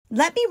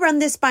"Let me run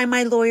this by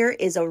my lawyer"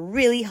 is a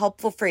really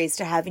helpful phrase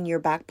to have in your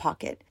back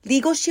pocket.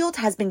 Legal Shield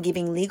has been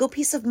giving legal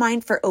peace of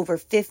mind for over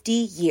 50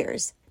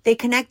 years. They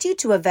connect you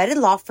to a vetted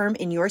law firm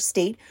in your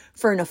state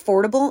for an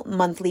affordable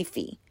monthly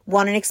fee.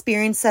 Want an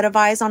experienced set of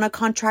eyes on a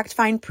contract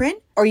fine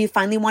print? Or you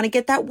finally want to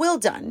get that will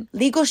done?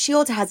 Legal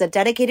Shield has a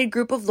dedicated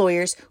group of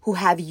lawyers who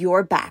have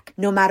your back,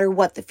 no matter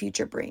what the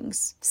future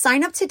brings.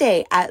 Sign up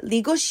today at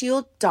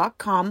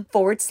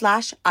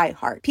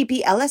LegalShield.com/iHeart.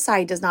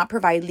 PPLSI does not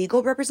provide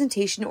legal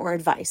representation or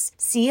advice.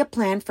 See a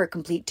plan for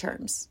complete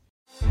terms.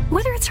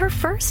 Whether it's her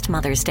first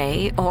Mother's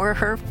Day or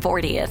her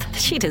 40th,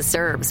 she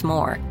deserves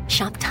more.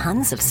 Shop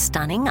tons of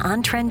stunning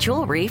on-trend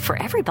jewelry for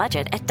every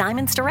budget at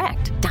Diamonds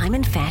Direct.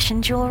 Diamond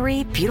fashion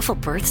jewelry, beautiful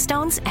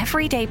birthstones,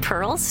 everyday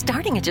pearls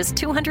starting at just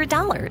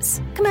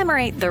 $200.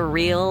 Commemorate the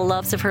real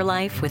loves of her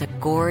life with a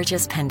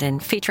gorgeous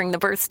pendant featuring the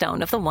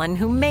birthstone of the one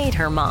who made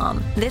her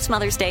mom. This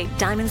Mother's Day,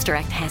 Diamonds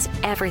Direct has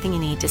everything you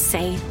need to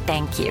say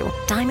thank you.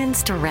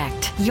 Diamonds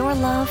Direct. Your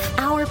love,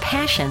 our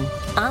passion.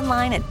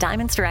 Online at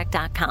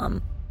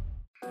diamondsdirect.com.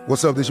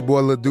 What's up, this your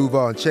boy Lil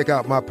Duval, and check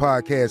out my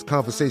podcast,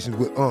 Conversations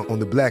with Unc, on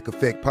the Black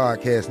Effect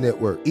Podcast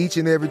Network. Each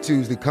and every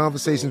Tuesday,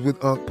 Conversations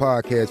with Unc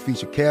podcast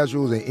feature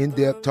casual and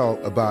in-depth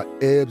talk about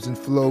ebbs and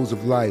flows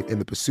of life and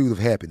the pursuit of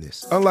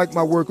happiness. Unlike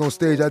my work on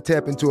stage, I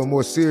tap into a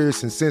more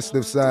serious and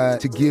sensitive side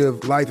to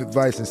give life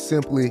advice and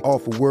simply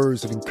offer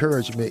words of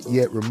encouragement,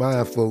 yet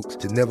remind folks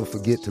to never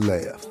forget to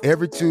laugh.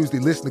 Every Tuesday,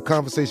 listen to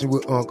Conversations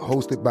with Unc,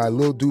 hosted by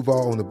Lil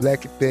Duval on the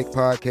Black Effect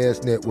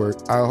Podcast Network,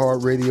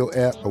 iHeartRadio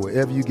app, or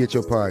wherever you get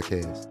your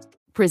podcasts.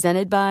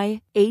 Presented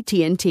by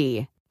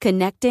AT&T.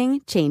 Connecting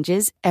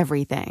changes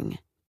everything.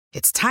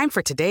 It's time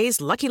for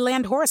today's Lucky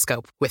Land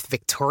horoscope with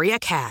Victoria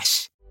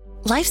Cash.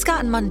 Life's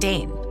gotten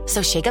mundane,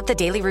 so shake up the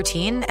daily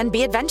routine and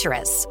be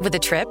adventurous with a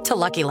trip to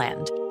Lucky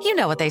Land. You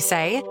know what they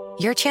say,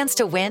 your chance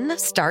to win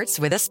starts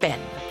with a spin.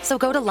 So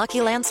go to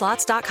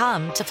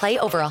LuckyLandSlots.com to play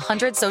over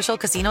 100 social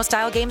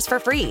casino-style games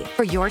for free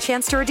for your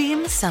chance to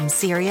redeem some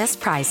serious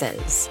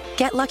prizes.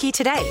 Get lucky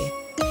today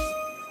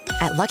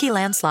at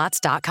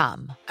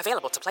LuckyLandSlots.com.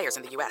 Available to players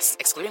in the U.S.,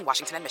 excluding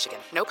Washington and Michigan.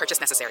 No purchase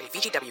necessary.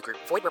 VGW Group.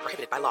 Void where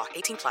prohibited by law.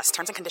 18 plus.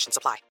 Terms and conditions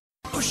apply.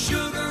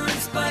 Sugar and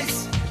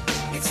spice.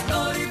 It's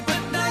naughty but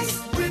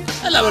nice.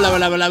 Hello, hello,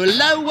 hello, hello,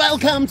 hello.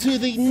 Welcome to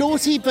the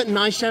Naughty But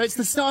Nice Show. It's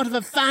the start of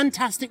a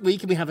fantastic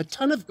week and we have a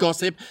ton of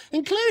gossip,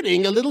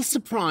 including a little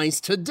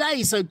surprise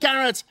today. So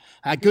Garrett,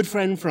 our good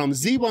friend from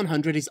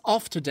Z100, is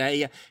off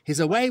today. He's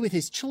away with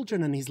his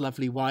children and his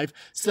lovely wife.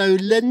 So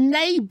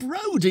Lene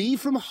Brody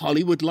from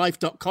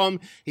HollywoodLife.com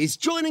is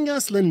joining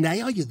us.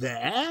 Lene, are you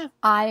there?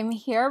 I'm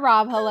here,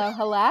 Rob. Hello,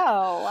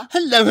 hello.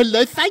 Hello,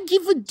 hello. Thank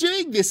you for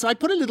doing this. So I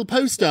put a little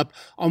post up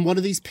on one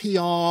of these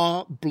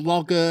PR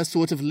blogger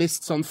sort of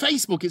lists on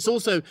Facebook. It's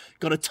also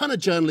got a ton of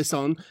journalists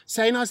on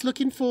saying I was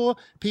looking for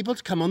people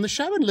to come on the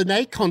show, and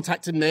Lene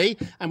contacted me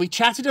and we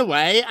chatted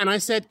away and I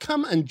said,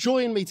 come and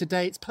join me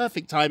today. It's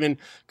perfect timing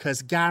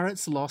because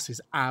Garrett's loss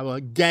is our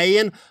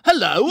gain.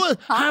 Hello.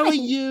 Hi. How are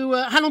you?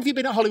 How long have you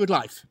been at Hollywood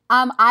Life?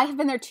 I have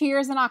been there 2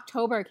 years in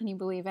October. Can you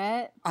believe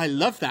it? I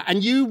love that.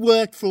 And you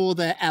work for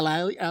the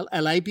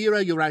LA bureau.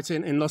 You're out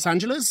in Los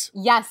Angeles?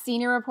 Yes,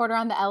 senior reporter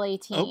on the LA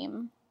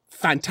team. Oh.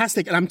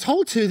 Fantastic. And I'm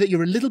told, too, that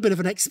you're a little bit of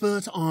an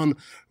expert on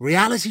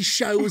reality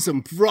shows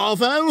and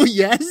Bravo.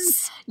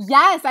 Yes?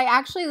 Yes, I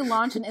actually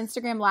launched an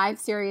Instagram live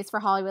series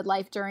for Hollywood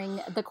Life during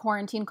the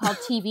quarantine called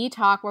TV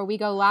Talk, where we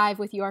go live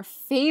with your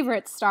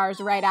favorite stars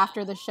right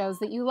after the shows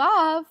that you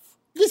love.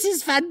 This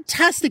is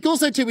fantastic.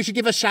 Also, too, we should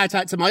give a shout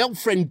out to my old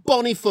friend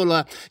Bonnie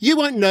Fuller. You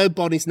won't know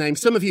Bonnie's name.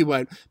 Some of you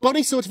won't.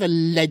 Bonnie's sort of a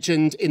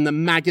legend in the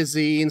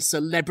magazine,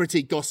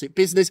 celebrity gossip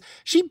business.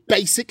 She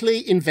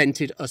basically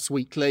invented Us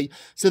Weekly.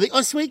 So the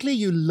Us Weekly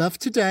you love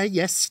today,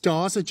 yes,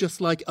 stars are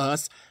just like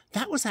us.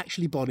 That was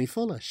actually Bonnie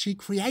Fuller. She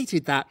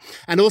created that.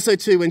 And also,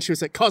 too, when she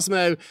was at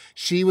Cosmo,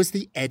 she was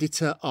the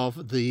editor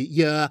of the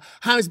year.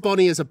 How's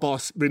Bonnie as a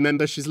boss?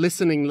 Remember, she's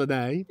listening,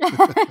 Lene.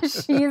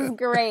 She's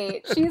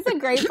great. She's a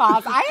great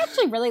boss. I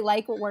actually really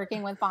like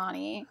working with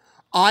Bonnie.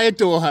 I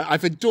adore her.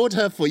 I've adored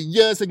her for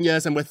years and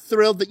years, and we're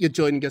thrilled that you're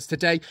joining us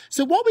today.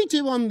 So what we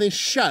do on this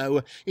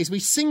show is we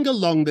sing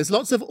along. There's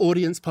lots of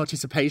audience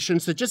participation,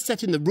 so just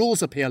setting the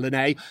rules up here,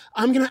 Lene.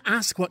 I'm going to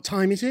ask what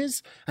time it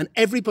is, and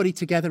everybody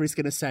together is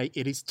going to say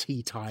it is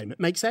tea time.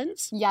 Make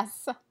sense?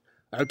 Yes.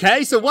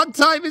 Okay, so what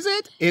time is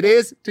it? It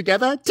is,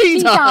 together,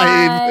 tea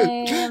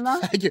time.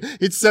 Thank you.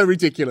 It's so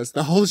ridiculous.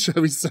 The whole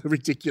show is so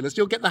ridiculous.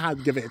 You'll get the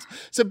hang of it.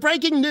 So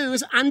breaking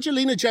news,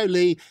 Angelina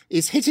Jolie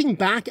is hitting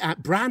back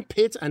at Brad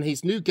Pitt and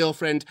his new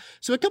girlfriend.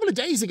 So a couple of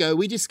days ago,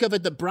 we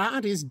discovered that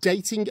Brad is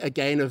dating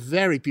again a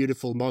very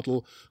beautiful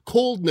model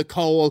called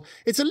Nicole.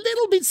 It's a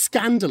little bit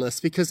scandalous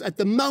because at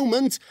the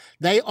moment,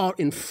 they are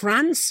in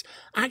France,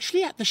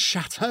 actually at the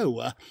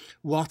chateau,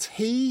 what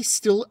he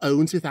still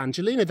owns with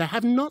Angelina. They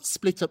have not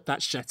split up that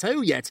that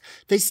chateau yet.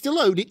 They still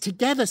own it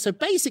together. So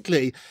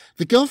basically,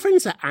 the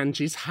girlfriend's at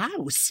Angie's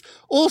house.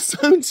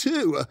 Also,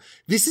 too,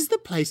 this is the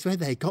place where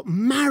they got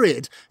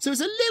married. So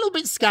it's a little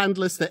bit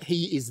scandalous that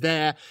he is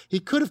there. He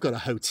could have got a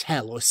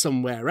hotel or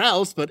somewhere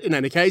else. But in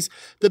any case,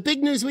 the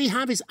big news we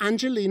have is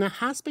Angelina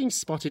has been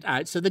spotted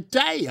out. So the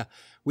day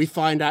we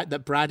find out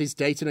that Brad is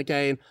dating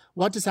again,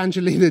 what does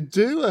Angelina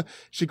do?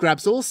 She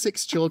grabs all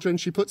 6 children.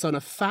 She puts on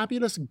a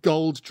fabulous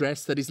gold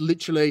dress that is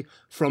literally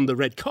from the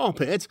red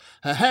carpet.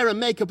 Her hair and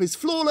makeup is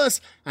flawless,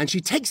 and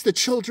she takes the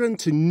children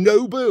to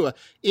Nobu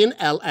in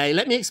LA.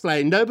 Let me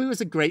explain. Nobu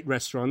is a great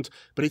restaurant,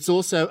 but it's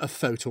also a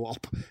photo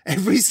op.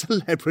 Every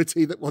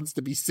celebrity that wants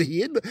to be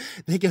seen,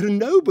 they go to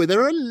Nobu.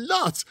 There are a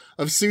lot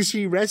of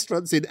sushi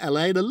restaurants in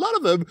LA, and a lot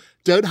of them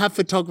don't have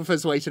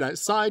photographers waiting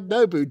outside.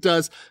 Nobu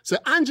does. So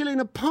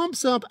Angelina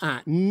pumps up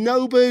at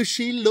Nobu.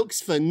 She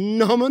looks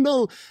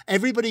phenomenal.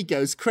 Everybody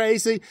goes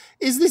crazy.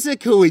 Is this a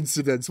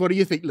coincidence? What do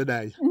you think,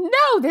 Lene?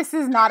 No, this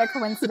is not a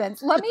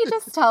coincidence. Let me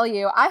just tell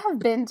you, I have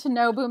been to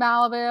Nobu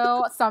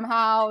Malibu.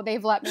 Somehow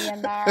they've let me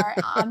in there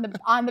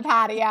on the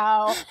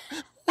patio.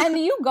 And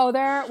you go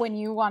there when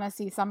you want to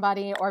see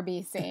somebody or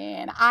be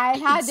seen. I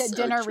had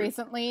dinner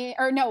recently,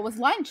 or no, it was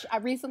lunch.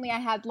 Recently I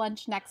had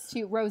lunch next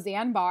to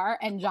Roseanne Barr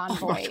and John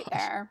Voight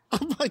there.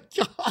 Oh my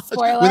God.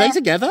 Spoiler. Were they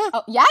together?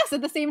 Oh, yes,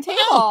 at the same table.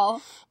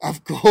 Oh,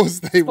 of course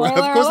they were.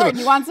 Spoiler Of course alert, they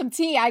you want some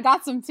tea? I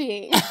got some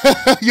tea.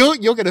 You're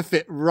going to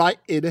fit right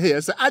in here.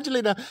 So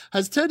Angelina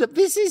has turned up.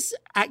 This is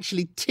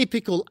actually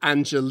typical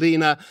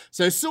Angelina.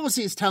 So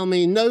sources tell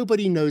me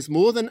nobody knows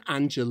more than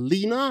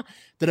Angelina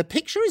that a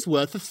picture is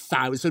worth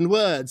 1,000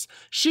 words.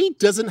 She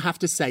doesn't have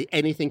to say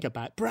anything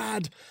about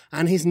Brad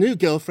and his new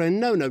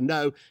girlfriend.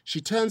 No. She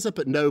turns up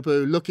at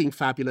Nobu looking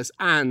fabulous,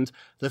 and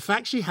the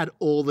fact she had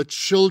all the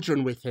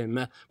children with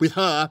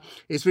her,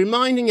 is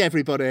reminding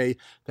everybody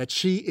that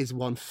she is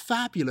one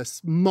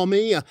fabulous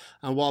mommy.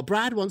 And while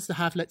Brad wants to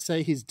have, let's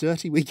say, his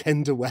dirty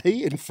weekend away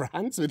in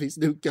France with his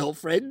new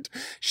girlfriend,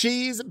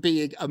 she's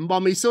being a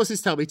mommy.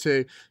 Sources tell me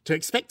to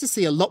expect to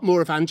see a lot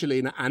more of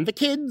Angelina and the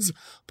kids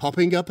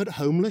popping up at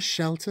homeless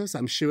shelters.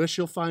 I'm sure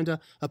she'll find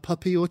a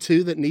puppy or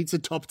two that needs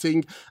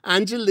adopting.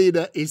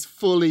 Angelina is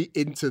fully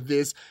into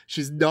this.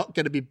 She's not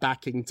going to be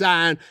backing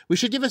down. We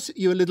should give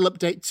you a little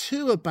update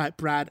too about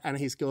Brad and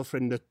his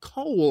girlfriend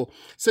Nicole.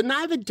 So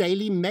now the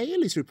Daily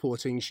Mail is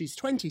reporting she's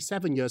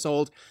 27 years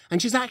old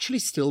and she's actually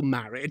still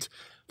married.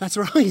 That's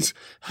right.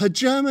 Her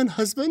German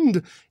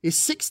husband is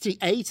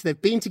 68.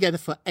 They've been together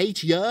for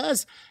 8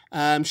 years.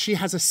 She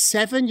has a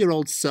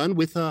 7-year-old son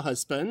with her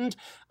husband,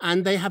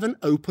 and they have an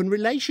open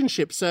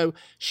relationship. So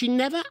she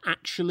never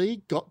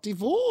actually got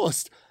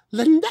divorced.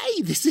 Lene,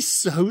 this is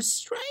so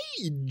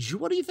strange.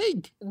 What do you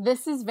think?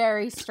 This is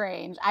very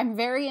strange. I'm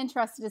very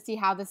interested to see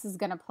how this is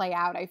going to play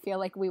out. I feel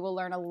like we will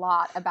learn a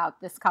lot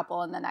about this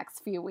couple in the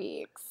next few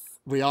weeks.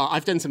 We are.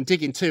 I've done some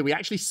digging too. We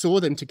actually saw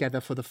them together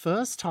for the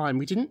first time.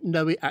 We didn't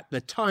know it at the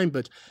time,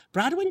 but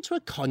Brad went to a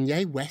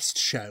Kanye West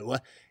show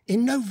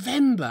in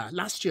November,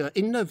 last year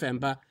in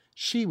November.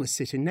 She was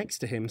sitting next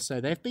to him.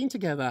 So they've been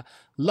together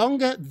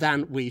longer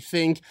than we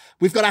think.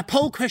 We've got our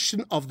poll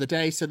question of the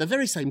day. So the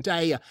very same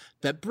day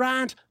that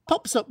Brad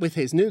pops up with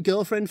his new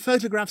girlfriend,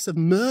 photographs of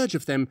merge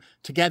of them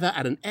together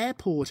at an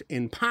airport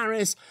in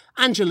Paris.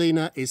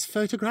 Angelina is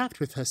photographed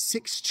with her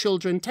 6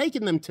 children,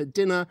 taking them to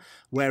dinner,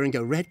 wearing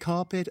a red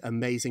carpet,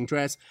 amazing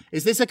dress.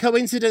 Is this a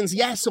coincidence?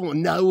 Yes or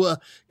no?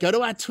 Go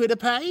to our Twitter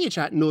page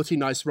at Naughty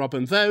Nice Rob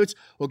and vote,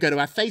 or go to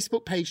our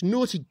Facebook page,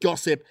 Naughty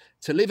Gossip,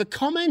 to leave a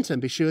comment,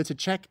 and be sure to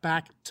check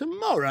back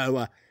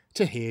tomorrow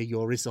to hear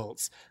your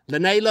results.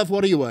 Lene, love,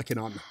 what are you working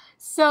on?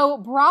 So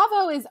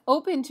Bravo is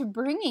open to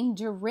bringing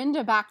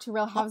Dorinda back to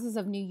Real Houses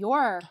of New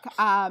York.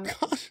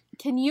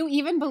 Can you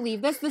even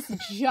believe this? This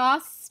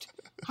just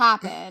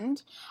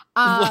happened.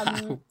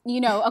 Wow.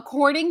 You know,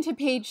 according to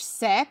Page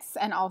 6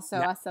 and also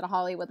us at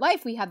Hollywood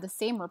Life, we had the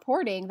same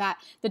reporting that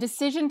the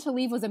decision to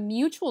leave was a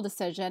mutual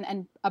decision,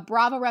 and a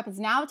Bravo rep is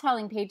now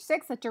telling Page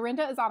 6 that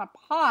Dorinda is on a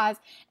pause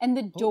and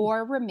the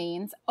door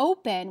remains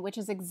open, which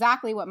is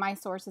exactly what my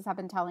sources have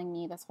been telling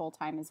me this whole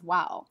time as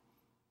well.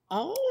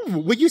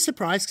 Oh, were you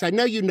surprised? Because I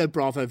know you know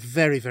Bravo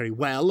very, very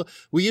well.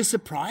 Were you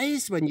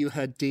surprised when you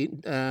heard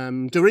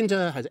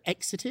Dorinda had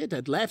exited,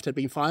 had left, had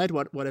been fired,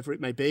 whatever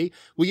it may be?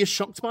 Were you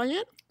shocked by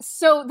it?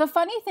 So the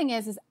funny thing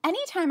is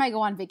anytime I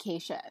go on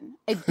vacation,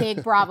 a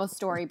big Bravo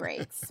story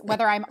breaks,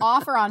 whether I'm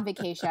off or on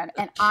vacation,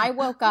 and I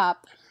woke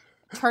up,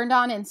 turned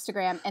on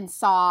Instagram and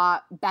saw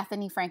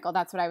Bethany Frankel,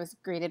 that's what I was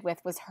greeted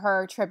with, was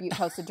her tribute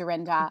post to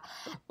Dorinda.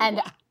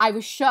 And I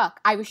was shook.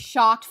 I was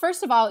shocked.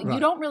 First of all, you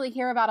don't really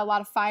hear about a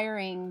lot of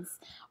firings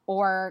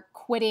or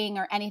quitting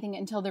or anything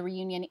until the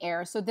reunion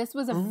airs. So this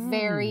was a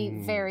very,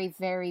 very,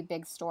 very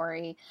big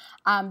story.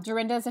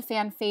 Dorinda is a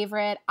fan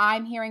favorite.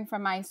 I'm hearing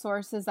from my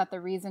sources that the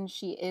reason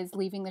she is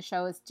leaving the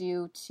show is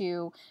due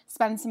to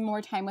spend some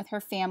more time with her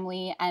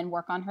family and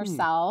work on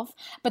herself,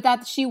 but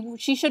that she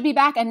should be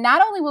back. And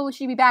not only will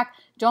she be back,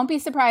 don't be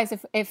surprised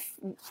if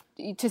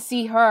to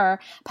see her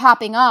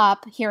popping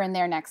up here and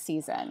there next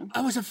season.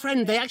 Oh, as a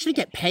friend, they actually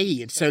get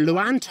paid. So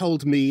Luann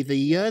told me the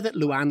year that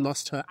Luann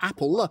lost her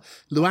apple,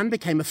 Luann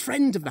became a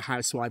friend of the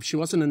housewife. She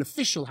wasn't an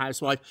official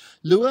housewife.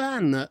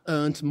 Luann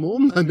earned more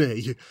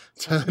money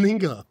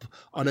turning up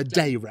on a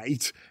day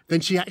rate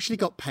than she actually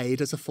got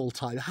paid as a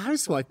full-time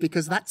housewife,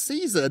 because that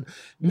season,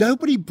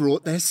 nobody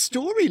brought their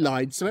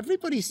storyline. So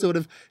everybody sort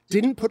of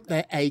didn't put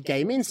their A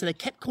game in. So they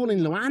kept calling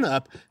Luann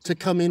up to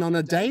come in on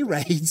a day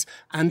rate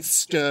and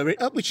stir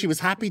it up, which she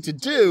was happy to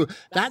do.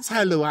 That's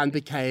how Luann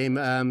became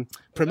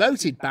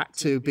promoted back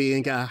to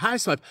being a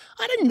housewife.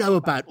 I don't know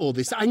about all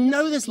this. I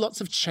know there's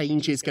lots of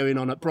changes going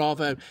on at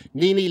Bravo.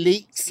 Nene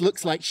Leakes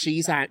looks like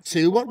she's out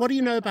too. What do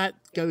you know about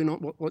going on?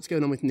 What's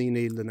going on with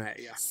Nene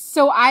Leakes?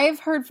 So I've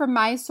heard from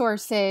my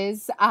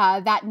sources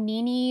that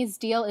Nene's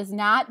deal is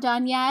not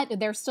done yet.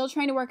 They're still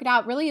trying to work it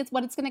out. Really, it's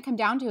what it's going to come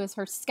down to is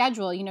her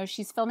schedule. You know,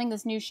 she's filming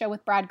this new show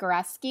with Brad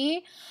Goreski,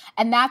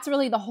 and that's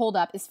really the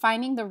holdup, is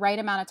finding the right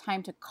amount of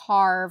time to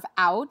carve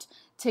out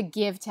to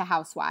give to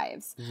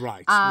housewives.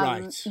 Right.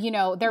 You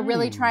know, they're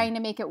really trying to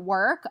make it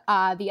work.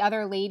 The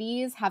other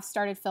ladies have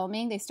started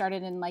filming. They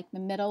started in like the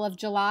middle of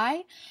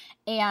July,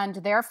 and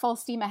they're full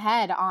steam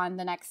ahead on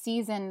the next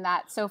season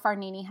that so far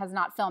Nene has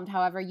not filmed.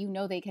 However, you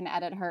know, they can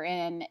edit her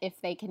in if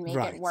they can make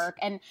it work.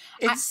 And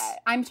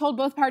I'm told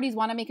both parties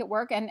want to make it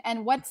work.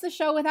 And what's the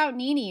show without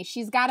Nene?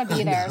 She's got to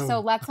be there.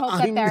 So let's hope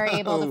that they're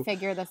able to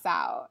figure this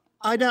out.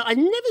 I know. I've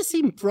never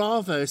seen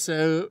Bravo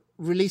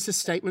release a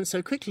statement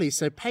so quickly.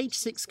 So Page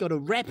Six got a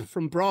rep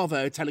from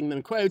Bravo telling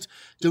them, quote,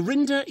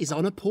 "Dorinda is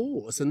on a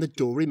pause and the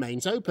door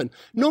remains open."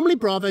 Normally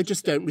Bravo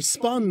just don't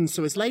respond.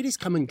 So as ladies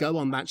come and go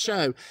on that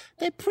show,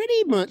 they're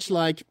pretty much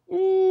like,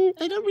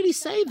 they don't really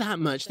say that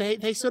much.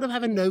 They sort of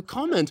have a no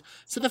comment.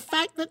 So the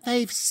fact that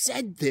they've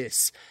said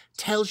this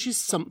tells you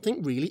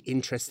something really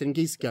interesting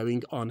is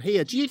going on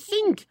here. Do you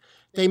think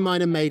they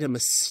might have made a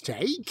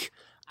mistake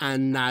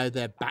and now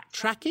they're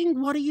backtracking?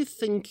 What do you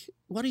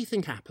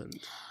think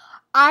happened?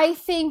 I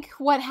think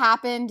what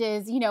happened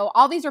is, you know,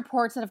 all these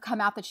reports that have come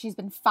out that she's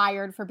been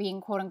fired for being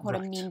quote unquote a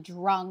mean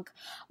drunk.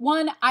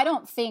 One, I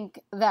don't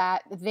think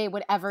that they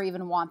would ever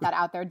even want that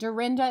out there.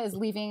 Dorinda is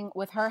leaving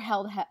with her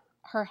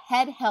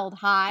head held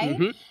high.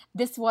 Mm-hmm.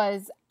 This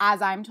was,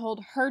 as I'm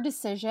told, her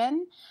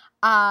decision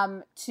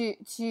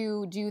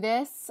to do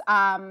this.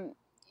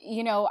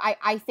 You know,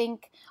 I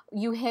think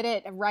you hit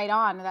it right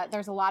on, that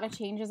there's a lot of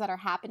changes that are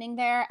happening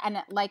there.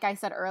 And like I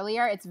said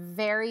earlier, it's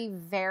very,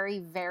 very,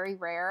 very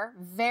rare.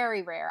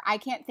 Very rare. I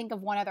can't think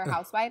of one other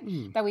housewife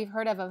that we've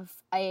heard of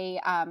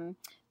a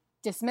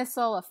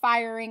dismissal, a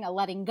firing, a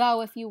letting go,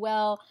 if you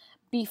will,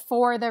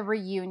 before the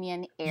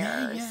reunion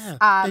airs.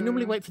 Yeah. They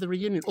normally wait for the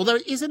reunion. Although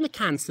it is in the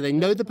can, so they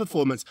know the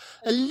performance.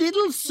 A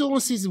little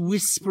source is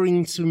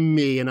whispering to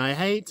me, and I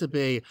hate to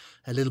be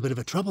a little bit of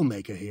a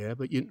troublemaker here,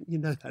 but you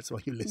know that's why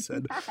you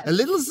listen. A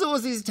little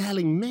source is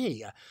telling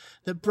me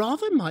that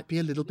Bravo might be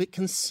a little bit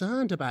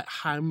concerned about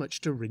how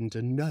much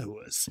Dorinda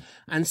knows.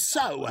 And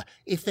so,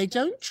 if they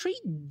don't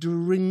treat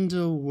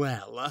Dorinda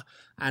well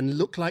and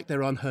look like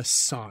they're on her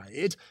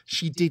side,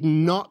 she did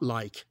not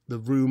like the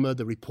rumor,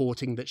 the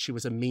reporting that she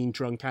was a mean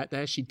drunk out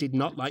there. She did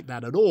not like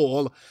that at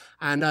all.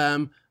 And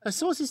a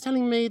source is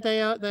telling me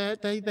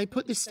they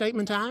put this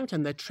statement out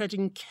and they're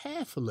treading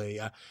carefully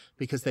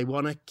because they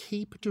want to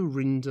keep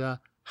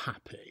Dorinda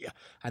happy.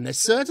 And there's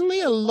certainly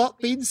a lot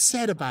being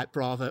said about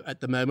Bravo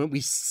at the moment.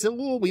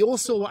 We all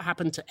saw what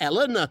happened to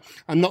Ellen.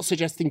 I'm not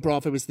suggesting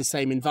Bravo is the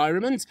same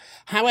environment.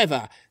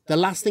 However, the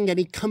last thing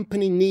any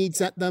company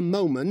needs at the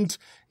moment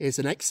is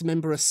an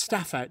ex-member of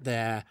staff out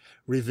there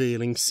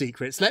revealing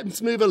secrets.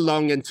 Let's move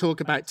along and talk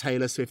about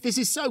Taylor Swift. This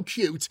is so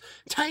cute.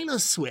 Taylor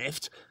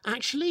Swift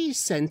actually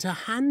sent a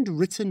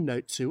handwritten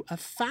note to a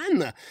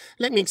fan.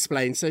 Let me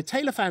explain. So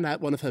Taylor found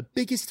out one of her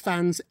biggest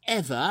fans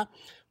ever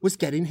was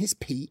getting his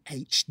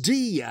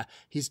PhD,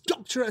 his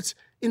doctorate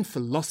in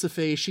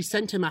philosophy. She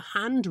sent him a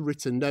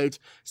handwritten note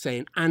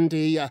saying,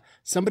 "Andy,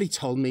 somebody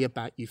told me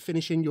about you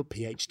finishing your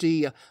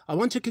PhD. I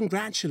want to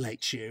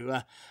congratulate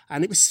you."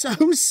 And it was so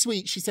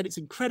sweet. She said it's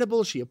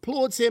incredible. She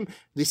applauds him.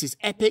 This is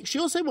epic. She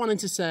also wanted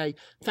to say,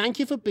 "Thank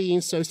you for being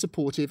so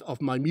supportive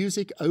of my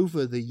music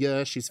over the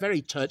years." She's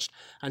very touched,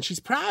 and she's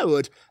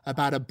proud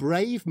about a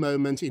brave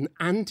moment in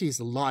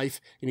Andy's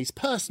life, in his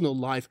personal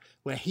life,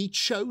 where he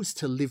chose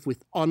to live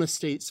with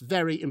honesty. It's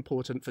very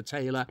important for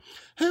Taylor.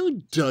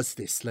 Who does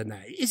this,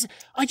 Lene?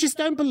 I just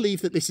don't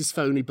believe that this is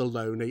phony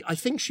baloney. I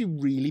think she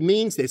really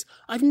means this.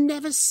 I've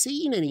never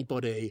seen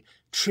anybody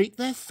treat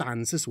their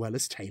fans as well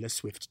as Taylor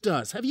Swift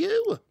does. Have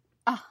you?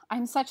 Oh,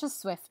 I'm such a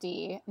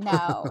Swiftie.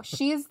 No,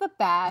 she's the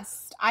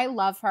best. I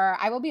love her.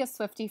 I will be a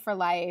Swiftie for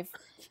life.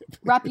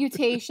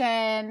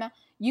 Reputation,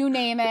 you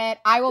name it.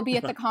 I will be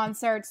at the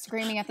concert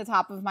screaming at the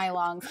top of my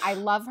lungs. I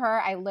love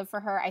her. I live for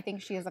her. I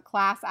think she is a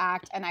class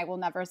act, and I will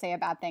never say a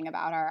bad thing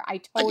about her.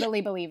 I totally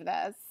believe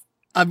this.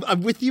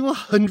 I'm with you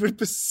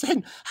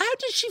 100%. How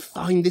does she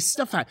find this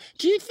stuff out?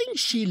 Do you think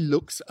she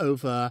looks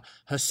over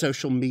her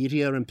social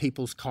media and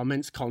people's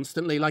comments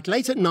constantly? Like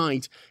late at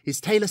night,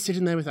 is Taylor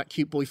sitting there with that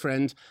cute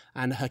boyfriend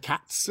and her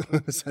cats?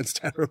 Sounds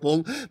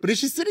terrible. But is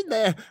she sitting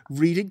there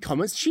reading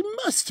comments? She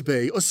must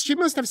be. Or she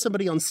must have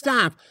somebody on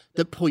staff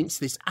that points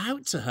this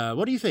out to her.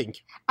 What do you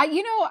think?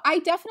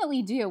 I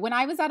definitely do. When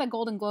I was at a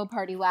Golden Globe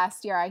party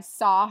last year, I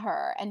saw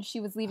her and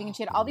she was leaving and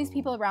she had all these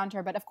people around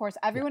her. But of course,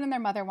 everyone and their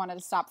mother wanted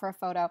to stop for a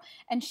photo.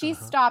 And she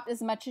stopped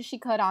as much as she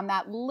could on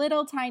that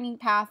little tiny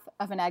path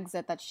of an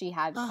exit that she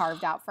had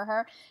carved out for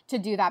her to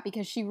do that,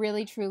 because she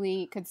really,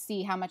 truly could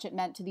see how much it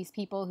meant to these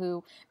people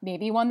who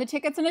maybe won the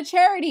tickets in a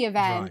charity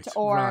event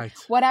or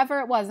whatever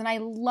it was. And I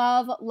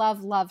love,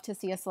 love, love to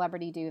see a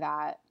celebrity do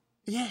that.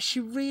 Yeah, she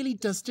really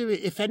does do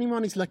it. If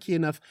anyone is lucky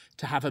enough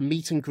to have a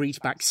meet and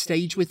greet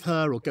backstage with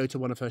her or go to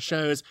one of her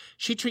shows,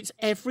 she treats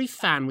every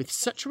fan with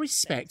such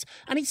respect.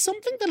 And it's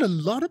something that a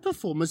lot of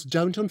performers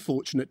don't,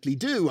 unfortunately,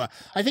 do.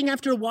 I think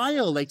after a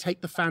while, they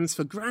take the fans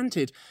for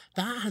granted.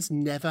 That has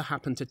never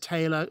happened to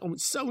Taylor. Oh,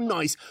 it's so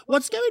nice.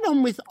 What's going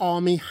on with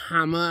Armie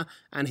Hammer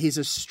and his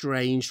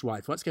estranged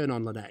wife? What's going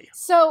on, Lene?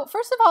 So,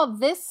 first of all,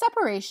 this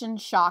separation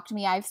shocked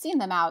me. I've seen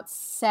them out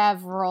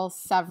several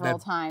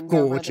times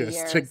over the years.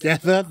 Gorgeous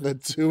together. The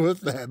two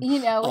of them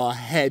are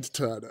head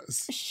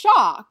turners.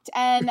 Shocked.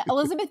 And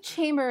Elizabeth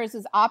Chambers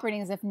is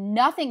operating as if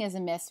nothing is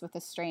amiss with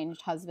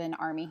estranged husband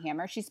Armie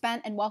Hammer. She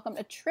spent and welcomed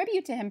a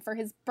tribute to him for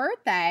his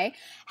birthday.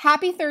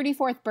 Happy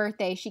 34th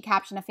birthday. She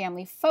captioned a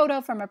family photo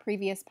from a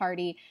previous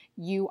party.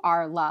 You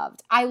are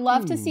loved. I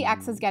love to see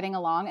exes getting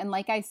along. And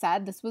like I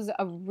said, this was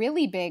a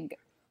really big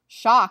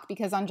shock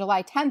because on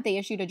July 10th, they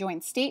issued a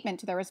joint statement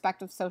to their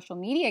respective social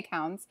media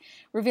accounts,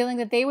 revealing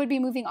that they would be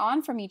moving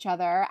on from each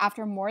other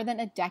after more than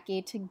a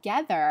decade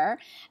together.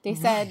 They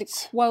said,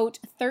 quote,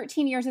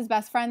 13 years as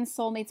best friends,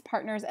 soulmates,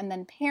 partners, and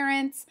then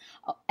parents.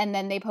 And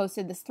then they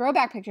posted this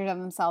throwback pictures of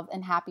themselves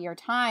in happier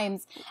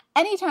times.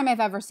 Anytime I've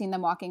ever seen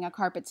them walking a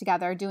carpet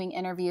together, doing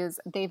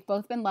interviews, they've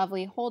both been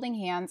lovely, holding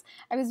hands.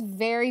 I was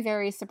very,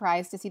 very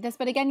surprised to see this.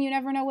 But again, you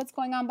never know what's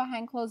going on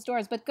behind closed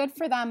doors. But good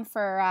for them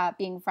for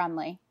being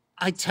friendly.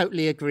 I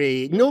totally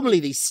agree.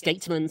 Normally these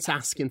statements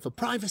asking for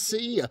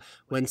privacy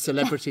when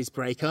celebrities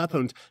break up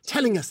and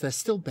telling us they're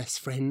still best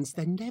friends,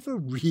 they're never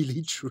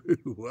really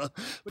true.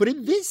 But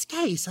in this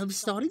case, I'm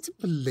starting to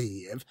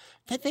believe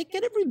that they're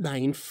going to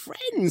remain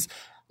friends.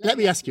 Let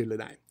me ask you,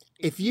 Lene,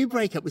 if you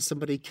break up with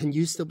somebody, can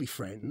you still be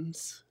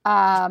friends?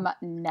 No.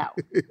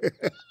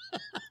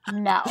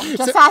 No.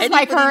 Just ask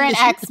my current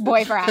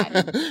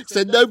ex-boyfriend.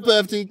 So no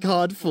birthday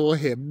card for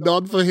him.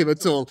 None for him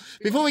at all.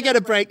 Before we get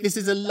a break, this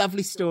is a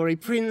lovely story.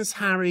 Prince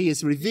Harry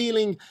is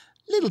revealing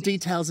little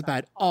details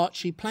about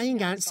Archie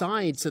playing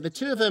outside. So the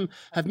two of them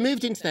have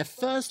moved into their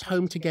first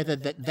home together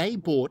that they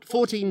bought,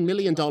 $14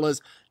 million,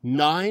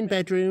 9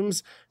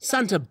 bedrooms,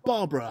 Santa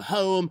Barbara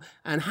home,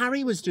 and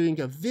Harry was doing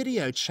a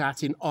video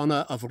chat in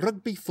honour of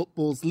Rugby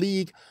Football's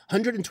League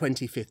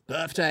 125th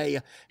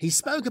birthday. He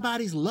spoke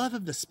about his love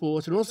of the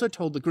sport and also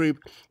told the group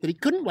that he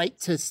couldn't wait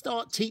to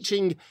start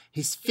teaching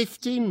his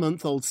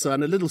 15-month-old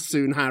son, a little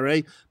soon,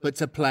 Harry, but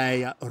to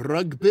play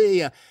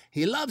rugby.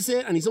 He loves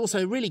it, and he's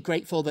also really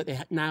grateful that they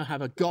now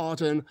have a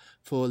garden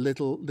for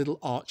little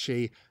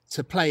Archie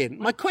to play in.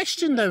 My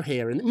question, though,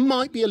 here, and it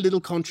might be a little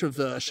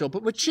controversial,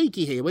 but we're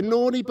cheeky here, we're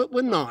naughty, but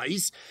we're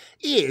nice,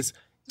 is,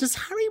 does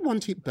Harry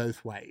want it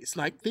both ways?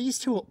 Like, these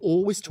two are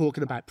always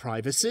talking about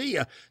privacy,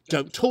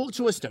 don't talk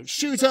to us, don't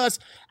shoot us,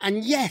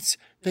 and yet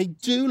they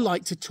do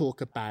like to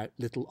talk about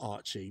little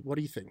Archie. What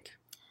do you think?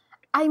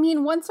 I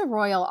mean, once a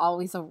royal,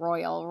 always a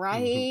royal,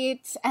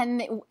 right?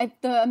 And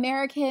the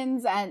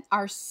Americans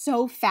are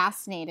so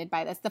fascinated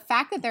by this. The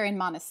fact that they're in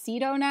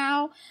Montecito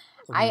now,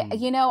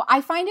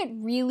 I find it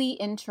really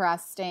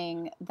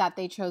interesting that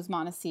they chose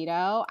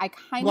Montecito.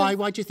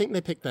 Why do you think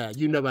they picked there?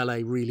 You know LA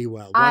really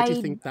well. Why do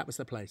you think that was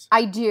the place?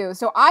 I do.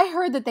 So I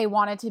heard that they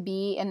wanted to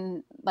be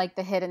in like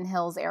the Hidden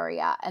Hills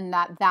area and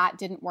that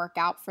didn't work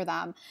out for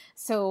them.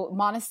 So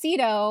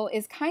Montecito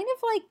is kind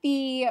of like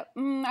the,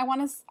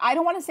 I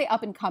don't want to say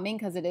up and coming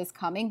because it is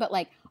coming, but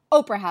like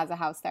Oprah has a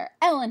house there.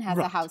 Ellen has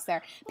a house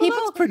there.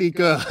 That's pretty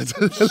good.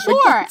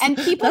 Sure. And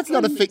people That's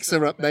not a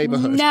fixer-up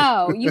neighborhood.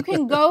 No. You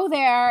can go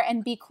there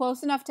and be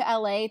close enough to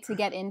LA to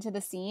get into the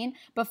scene,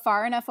 but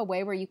far enough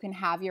away where you can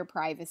have your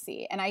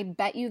privacy. And I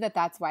bet you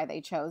that's why they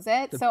chose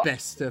it. The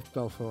best of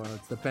both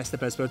worlds. The best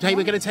of both worlds. Hey,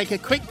 we're going to take a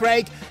quick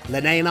break.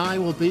 Lene and I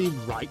will be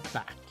right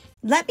back.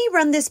 Let me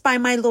run this by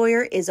my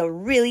lawyer is a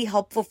really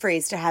helpful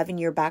phrase to have in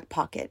your back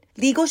pocket.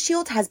 Legal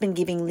Shield has been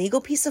giving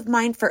legal peace of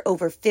mind for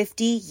over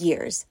 50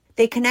 years.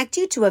 They connect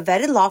you to a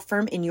vetted law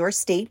firm in your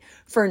state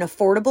for an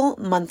affordable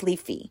monthly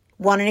fee.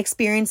 Want an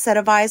experienced set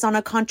of eyes on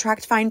a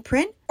contract fine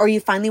print? Or you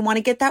finally want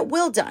to get that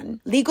will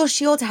done? Legal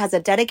Shield has a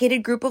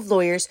dedicated group of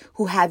lawyers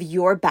who have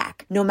your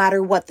back, no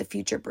matter what the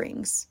future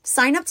brings.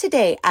 Sign up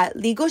today at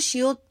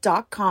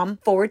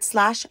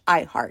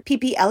LegalShield.com/iHeart.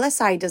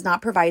 PPLSI does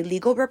not provide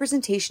legal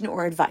representation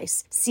or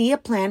advice. See a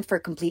plan for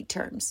complete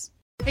terms.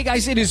 Hey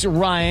guys, it is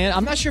Ryan.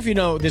 I'm not sure if you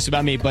know this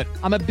about me, but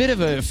I'm a bit of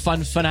a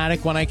fun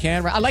fanatic when I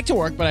can. I like to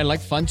work, but I like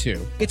fun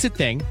too. It's a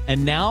thing.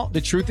 And now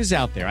the truth is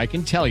out there. I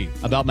can tell you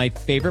about my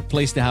favorite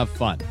place to have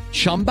fun.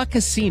 Chumba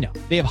Casino.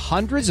 They have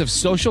hundreds of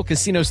social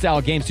casino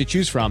style games to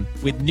choose from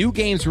with new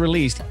games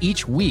released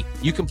each week.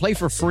 You can play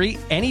for free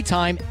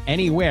anytime,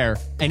 anywhere.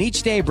 And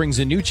each day brings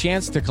a new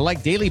chance to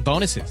collect daily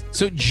bonuses.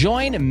 So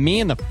join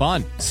me in the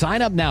fun.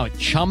 Sign up now at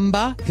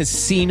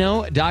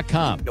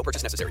ChumbaCasino.com. No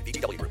purchase necessary.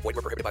 VGW Group. Void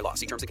where prohibited by law.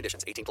 See terms and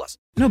conditions. 18+.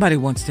 Nobody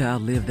wants to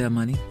outlive their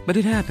money, but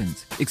it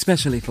happens,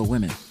 especially for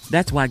women.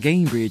 That's why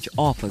Gainbridge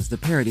offers the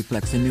Parity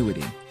Flex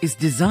annuity. It's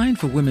designed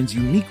for women's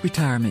unique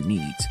retirement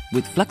needs,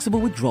 with flexible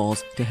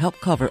withdrawals to help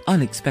cover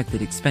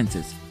unexpected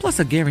expenses, plus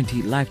a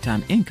guaranteed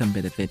lifetime income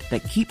benefit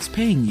that keeps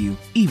paying you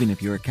even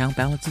if your account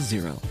balance is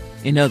zero.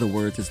 In other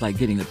words, it's like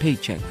getting a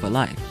paycheck for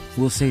life.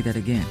 We'll say that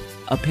again.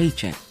 A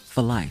paycheck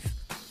for life.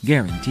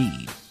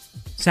 Guaranteed.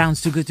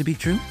 Sounds too good to be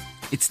true?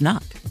 It's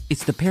not.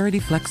 It's the Parity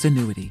Flex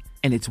annuity,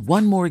 and it's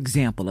one more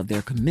example of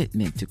their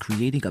commitment to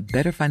creating a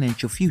better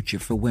financial future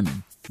for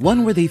women.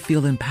 One where they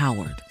feel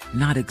empowered,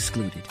 not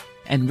excluded,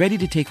 and ready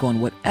to take on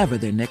whatever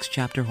their next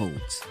chapter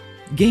holds.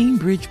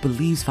 Gainbridge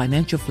believes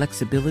financial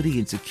flexibility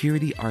and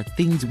security are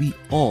things we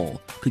all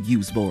could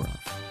use more of.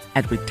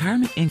 At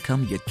retirement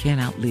income you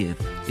can't outlive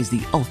is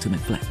the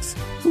ultimate flex.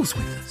 Who's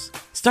with us?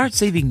 Start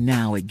saving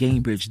now at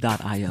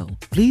Gainbridge.io.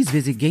 Please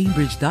visit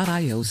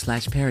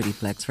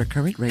Gainbridge.io/ParityFlex for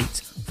current rates,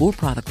 for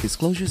product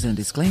disclosures and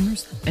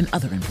disclaimers, and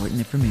other important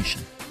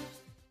information.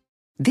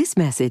 This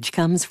message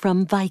comes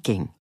from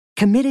Viking,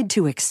 committed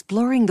to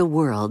exploring the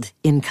world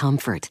in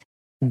comfort.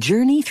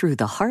 Journey through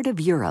the heart of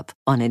Europe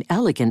on an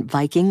elegant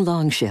Viking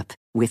longship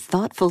with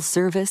thoughtful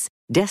service,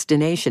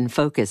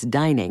 destination-focused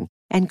dining,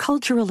 and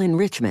cultural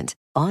enrichment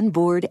on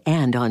board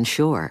and on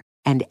shore.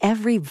 And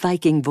every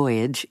Viking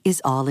voyage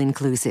is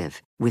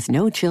all-inclusive, with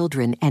no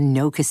children and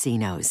no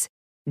casinos.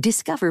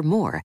 Discover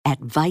more at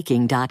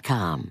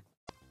Viking.com.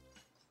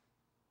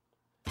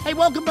 Hey,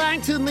 welcome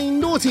back to the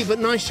Naughty But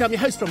Nice Show. I'm your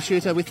host, Rob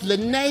Shooter, with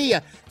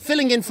Linnea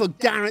filling in for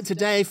Garrett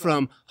today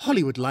from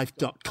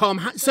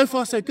HollywoodLife.com. So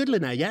far, so good,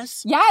 Linnea,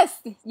 yes?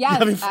 Yes.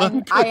 Having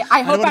fun?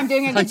 I hope I'm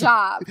doing a good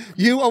job.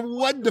 You are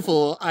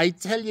wonderful. I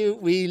tell you,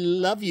 we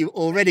love you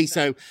already.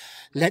 So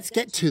let's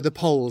get to the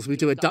polls. We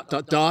do a ...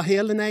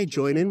 here, Linnea.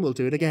 Join in. We'll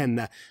do it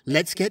again.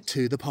 Let's get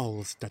to the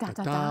polls.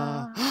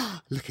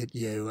 Look at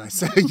you.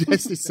 So,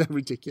 yes, it's so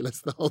ridiculous.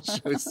 The whole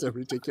show is so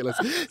ridiculous.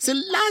 So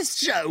last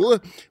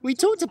show, we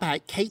talked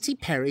about Katy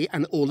Perry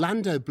and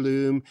Orlando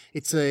Bloom.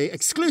 It's an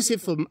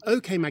exclusive from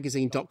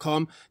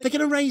OKMagazine.com. They're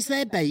going to raise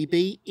their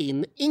baby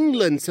in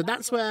England. So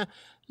that's where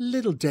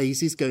little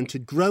Daisy's going to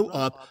grow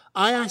up.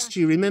 I asked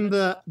you,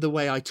 remember the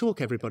way I talk,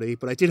 everybody,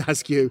 but I did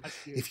ask you,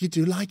 if you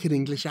do like an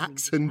English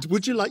accent,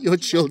 would you like your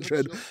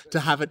children to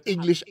have an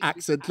English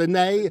accent?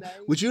 Linnea,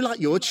 would you like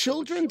your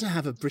children to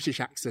have a British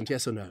accent,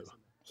 yes or no?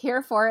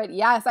 Here for it,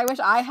 yes. I wish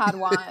I had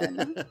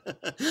one.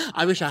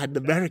 I wish I had an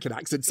American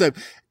accent. So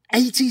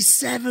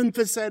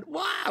 87%,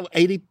 wow,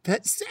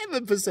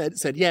 87%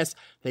 said yes,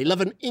 they love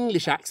an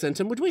English accent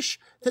and would wish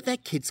that their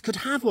kids could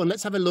have one.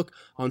 Let's have a look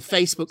on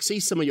Facebook,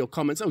 see some of your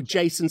comments. Oh,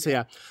 Jason's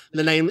here.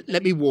 Linnea,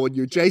 let me warn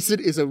you, Jason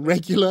is a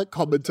regular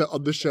commenter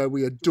on the show.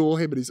 We adore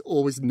him and he's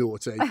always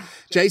naughty.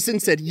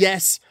 Jason said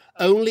yes,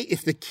 only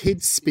if the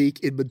kids speak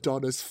in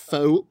Madonna's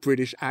faux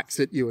British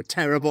accent. You are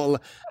terrible.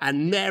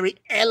 And Mary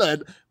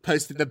Ellen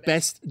posted the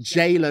best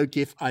J-Lo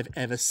gif I've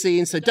ever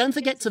seen. So don't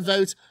forget to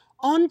vote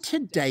on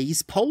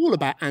today's poll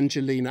about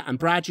Angelina and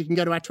Brad. You can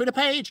go to our Twitter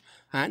page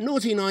at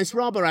Naughty Nice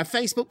Rob or our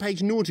Facebook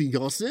page Naughty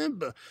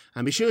Gossip,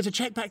 and be sure to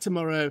check back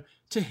tomorrow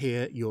to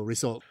hear your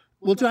result.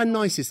 We'll do our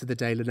nicest of the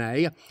day,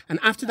 Linnea, and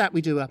after that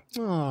we do a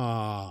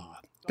aww.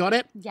 Got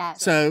it?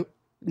 Yes. So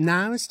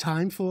now it's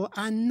time for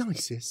our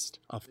nicest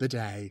of the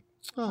day.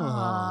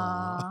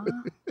 Aww.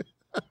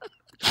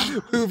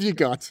 Who have you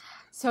got?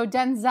 So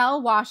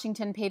Denzel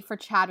Washington paid for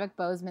Chadwick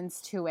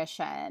Boseman's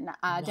tuition.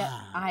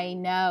 Wow. I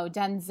know.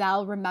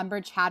 Denzel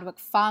remembered Chadwick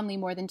fondly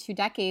more than 2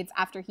 decades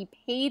after he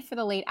paid for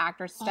the late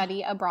actor's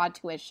study abroad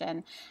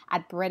tuition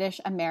at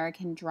British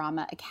American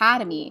Drama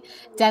Academy.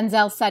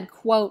 Denzel said,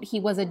 quote, "He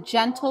was a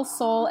gentle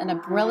soul and a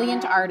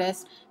brilliant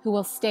artist who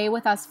will stay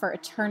with us for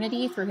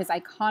eternity through his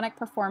iconic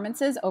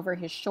performances over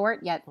his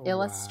short yet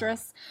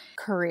illustrious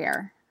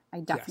career." I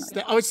definitely.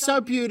 Yes. Oh, it's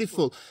so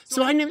beautiful.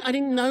 So I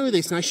didn't know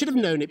this, and I should have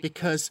known it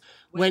because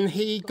when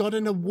he got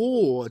an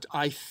award,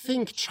 I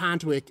think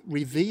Chadwick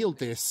revealed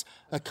this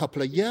a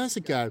couple of years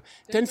ago.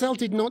 Denzel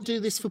did not do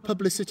this for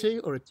publicity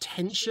or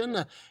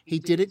attention. He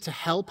did it to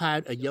help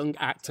out a young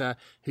actor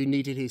who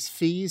needed his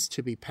fees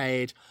to be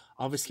paid.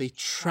 Obviously,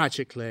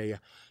 tragically,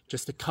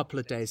 just a couple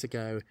of days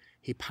ago,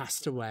 he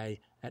passed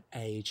away at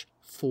age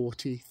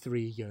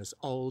 43 years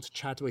old.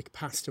 Chadwick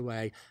passed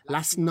away.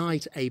 Last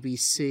night,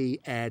 ABC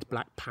aired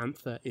Black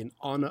Panther in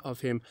honor of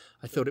him.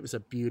 I thought it was a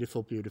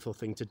beautiful, beautiful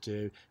thing to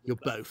do. You're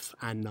both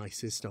our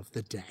nicest of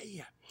the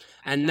day.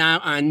 And now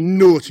our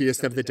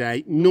naughtiest of the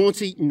day.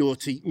 Naughty,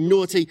 naughty,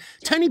 naughty.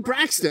 Toni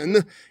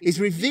Braxton is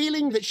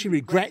revealing that she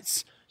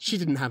regrets she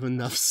didn't have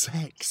enough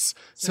sex.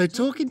 So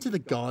talking to the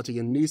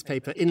Guardian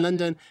newspaper in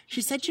London,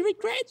 she said she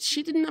regrets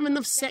she didn't have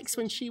enough sex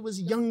when she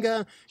was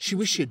younger. She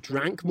wished she had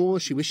drank more,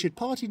 she wished she had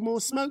partied more,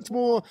 smoked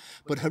more,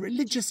 but her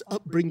religious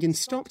upbringing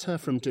stopped her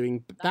from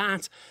doing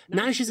that.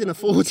 Now she's in her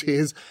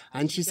 40s,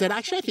 and she said,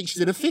 actually, I think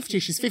she's in her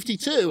 50s. She's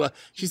 52.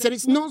 She said,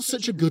 it's not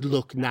such a good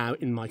look now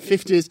in my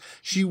 50s.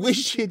 She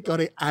wished she had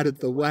got it out of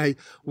the way.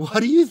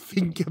 What do you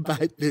think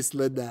about this,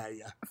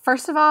 Linnea?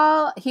 First of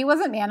all, He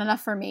Wasn't Man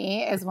Enough for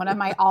Me is one of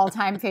my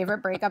all-time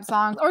favorite breakup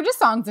songs, or just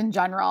songs in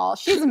general.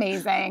 She's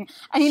amazing.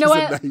 And you know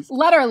what? Amazing.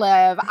 Let her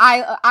live.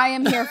 I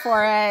am here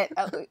for it.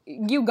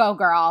 You go,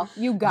 girl.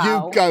 You go.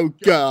 You go,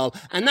 girl.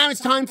 And now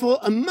it's time for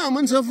a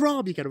moment of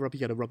Rob. You gotta Rob.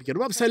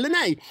 So,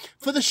 Linnea,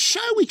 for the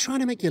show, we try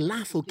to make you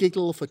laugh or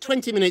giggle for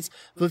 20 minutes,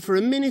 but for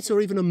a minute or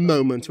even a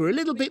moment or a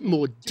little bit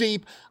more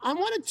deep, I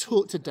want to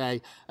talk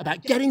today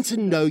about getting to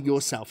know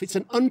yourself. It's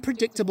an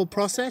unpredictable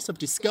process of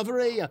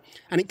discovery,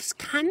 and it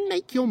can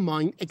make your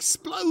mind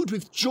explode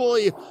with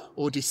joy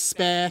or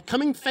despair.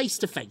 Coming face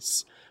to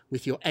face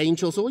with your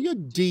angels or your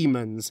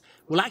demons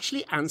will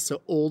actually answer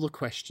all the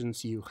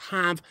questions you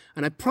have,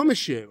 and I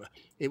promise you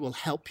it will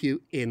help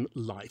you in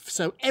life.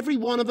 So every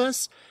one of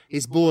us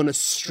is born a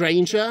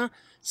stranger.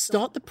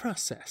 Start the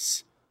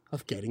process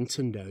of getting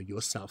to know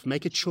yourself.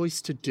 Make a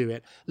choice to do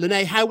it.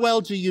 Linnea, how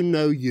well do you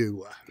know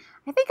you?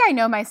 I think I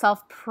know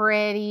myself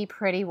pretty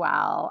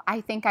well.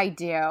 I think I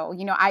do.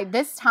 You know,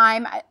 this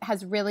time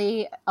has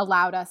really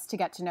allowed us to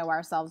get to know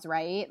ourselves,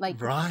 right?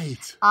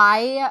 Right.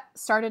 I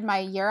started my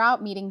year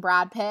out meeting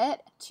Brad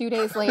Pitt. 2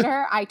 days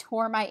later, I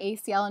tore my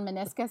ACL and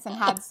meniscus and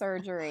had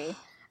surgery.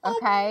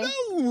 Okay.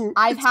 Oh, no.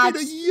 It's been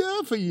a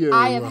year for you.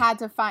 I have had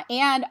to find,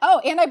 and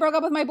I broke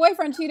up with my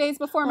boyfriend 2 days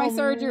before my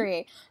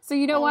surgery. So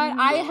you know what?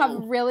 No. I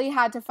have really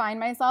had to find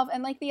myself.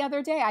 And like the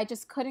other day, I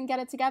just couldn't get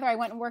it together. I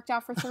went and worked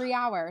out for 3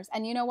 hours.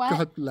 And you know what?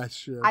 God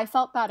bless you. I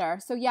felt better.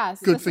 So yes,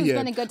 good this for has you.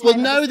 Been a good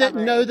time. Well,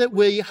 know that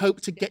we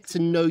hope to get to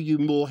know you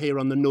more here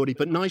on the Naughty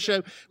But Nice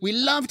Show. We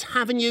loved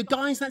having you.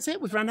 Guys, that's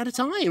it. We've run out of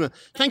time.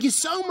 Thank you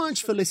so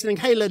much for listening.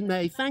 Hey,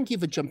 Linnea, thank you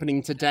for jumping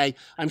in today.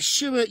 I'm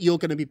sure you're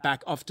going to be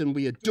back often.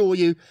 We adore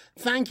you.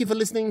 Thank you for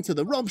listening to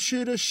The Rob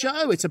Shuter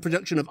Show. It's a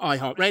production of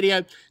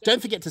iHeartRadio.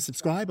 Don't forget to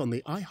subscribe on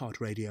the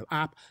iHeartRadio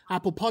app,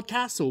 Apple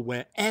Podcasts, or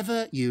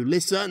wherever you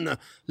listen.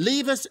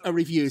 Leave us a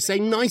review. Say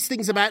nice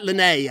things about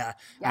Linnea. Yes.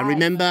 And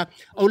remember,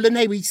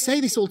 Linnea, we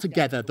say this all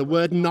together. The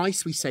word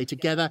nice we say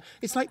together.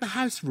 It's like the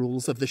house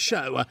rules of the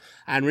show.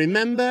 And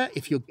remember,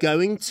 if you're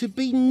going to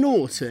be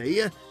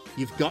naughty,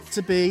 you've got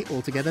to be,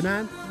 all together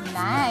now,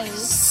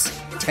 nice.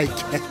 Take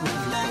care,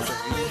 everybody.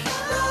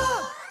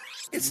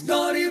 It's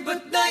Naughty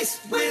But Nice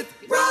with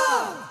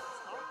Rob.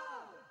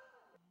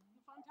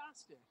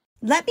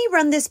 Let me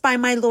run this by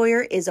my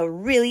lawyer is a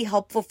really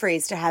helpful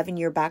phrase to have in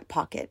your back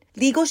pocket.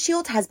 Legal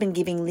Shield has been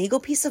giving legal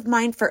peace of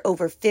mind for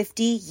over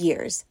 50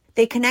 years.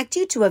 They connect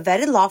you to a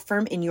vetted law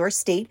firm in your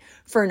state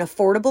for an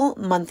affordable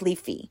monthly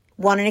fee.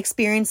 Want an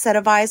experienced set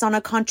of eyes on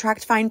a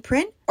contract fine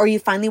print? Or you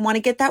finally want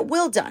to get that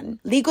will done?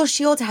 Legal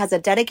Shield has a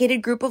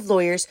dedicated group of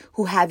lawyers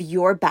who have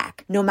your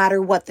back, no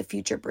matter what the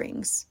future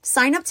brings.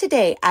 Sign up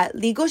today at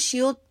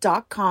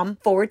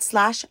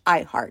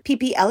LegalShield.com/iHeart.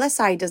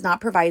 PPLSI does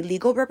not provide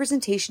legal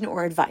representation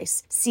or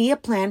advice. See a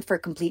plan for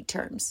complete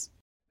terms.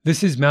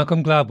 This is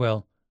Malcolm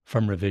Gladwell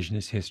from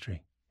Revisionist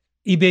History.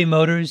 eBay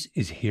Motors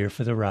is here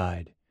for the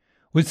ride.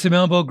 With some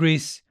elbow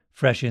grease,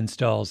 fresh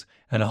installs,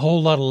 and a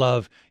whole lot of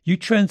love, you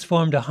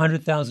transformed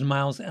 100,000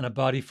 miles and a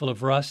body full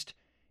of rust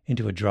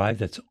into a drive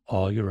that's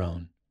all your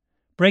own.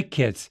 Brake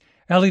kits,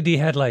 LED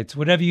headlights,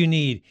 whatever you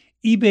need,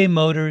 eBay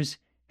Motors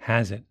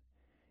has it.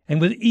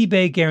 And with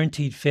eBay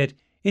Guaranteed Fit,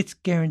 it's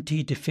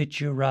guaranteed to fit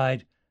your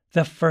ride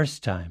the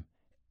first time,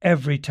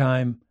 every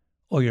time,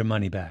 or your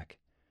money back.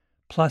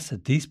 Plus,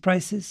 at these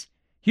prices,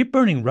 you're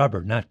burning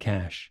rubber, not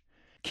cash.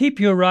 Keep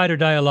your ride or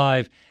die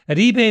alive at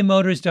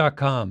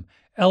ebaymotors.com.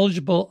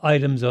 Eligible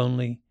items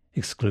only.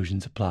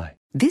 Exclusions apply.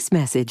 This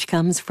message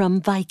comes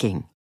from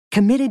Viking,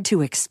 committed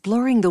to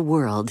exploring the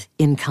world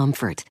in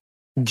comfort.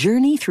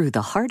 Journey through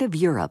the heart of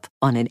Europe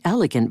on an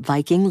elegant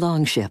Viking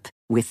longship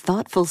with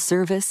thoughtful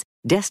service,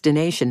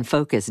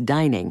 destination-focused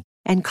dining,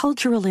 and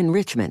cultural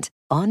enrichment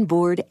on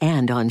board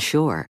and on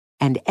shore.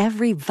 And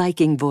every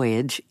Viking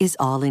voyage is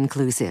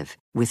all-inclusive,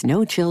 with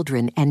no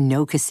children and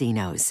no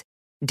casinos.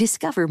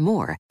 Discover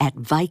more at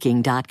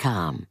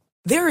Viking.com.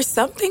 There are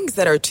some things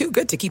that are too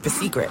good to keep a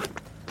secret.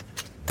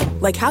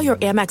 Like how your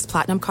Amex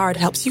Platinum card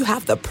helps you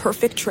have the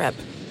perfect trip.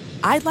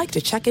 I'd like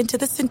to check into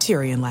the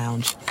Centurion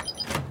Lounge.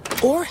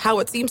 Or how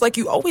it seems like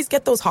you always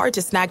get those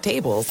hard-to-snag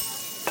tables.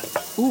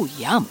 Ooh,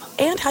 yum.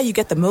 And how you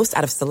get the most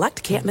out of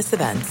select can't-miss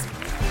events.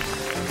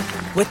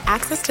 With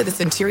access to the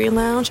Centurion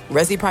Lounge,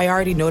 Resi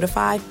Priority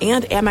Notified,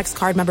 and Amex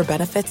card member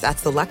benefits at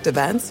select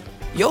events,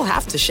 you'll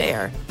have to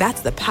share.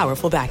 That's the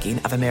powerful backing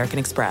of American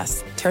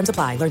Express. Terms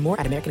apply. Learn more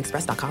at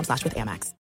americanexpress.com/withAmex.